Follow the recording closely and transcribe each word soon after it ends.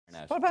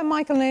out. What about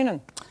Michael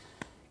Noonan?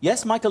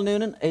 Yes, Michael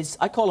Noonan is.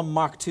 I call him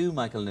Mark II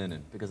Michael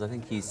Noonan because I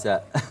think he's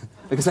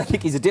because I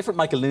think he's a different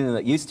Michael Noonan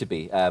that used to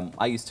be.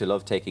 I used to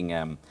love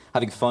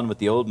having fun with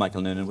the old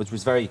Michael Noonan, which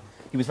was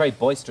he was very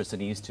boisterous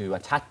and he used to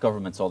attack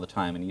governments all the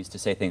time and he used to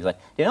say things like,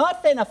 "Do you know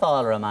what Fianna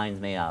Fáil reminds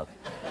me of?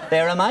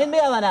 They remind me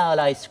of an owl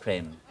ice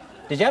cream.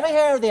 Did you ever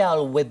hear of the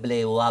old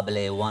wibbly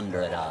wobbly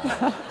wonder at all?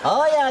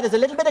 Oh yeah, there's a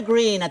little bit of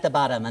green at the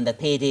bottom and the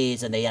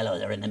PDs and the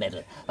yellows are in the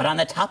middle. But on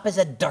the top is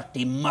a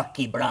dirty,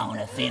 murky brown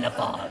of Fianna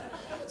Fáil."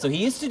 So he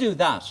used to do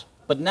that.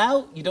 But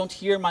now you don't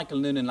hear Michael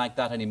Noonan like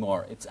that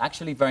anymore. It's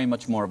actually very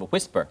much more of a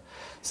whisper.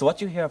 So what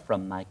you hear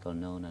from Michael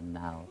Noonan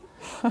now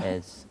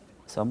is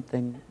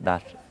something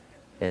that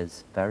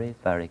is very,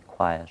 very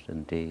quiet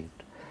indeed.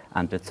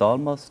 And it's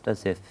almost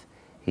as if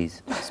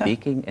he's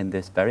speaking in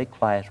this very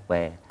quiet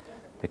way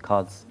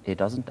because he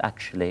doesn't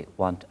actually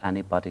want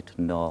anybody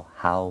to know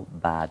how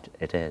bad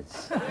it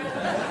is.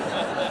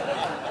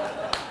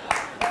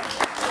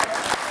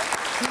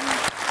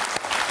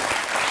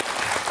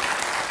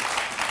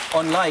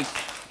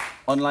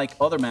 Unlike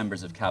other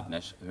members of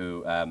Cabinet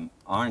who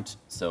aren't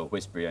so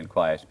whispery and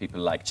quiet, people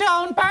like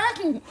Joan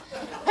Barton,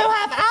 who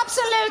have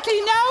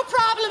absolutely no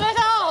problem at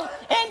all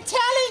in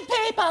telling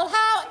people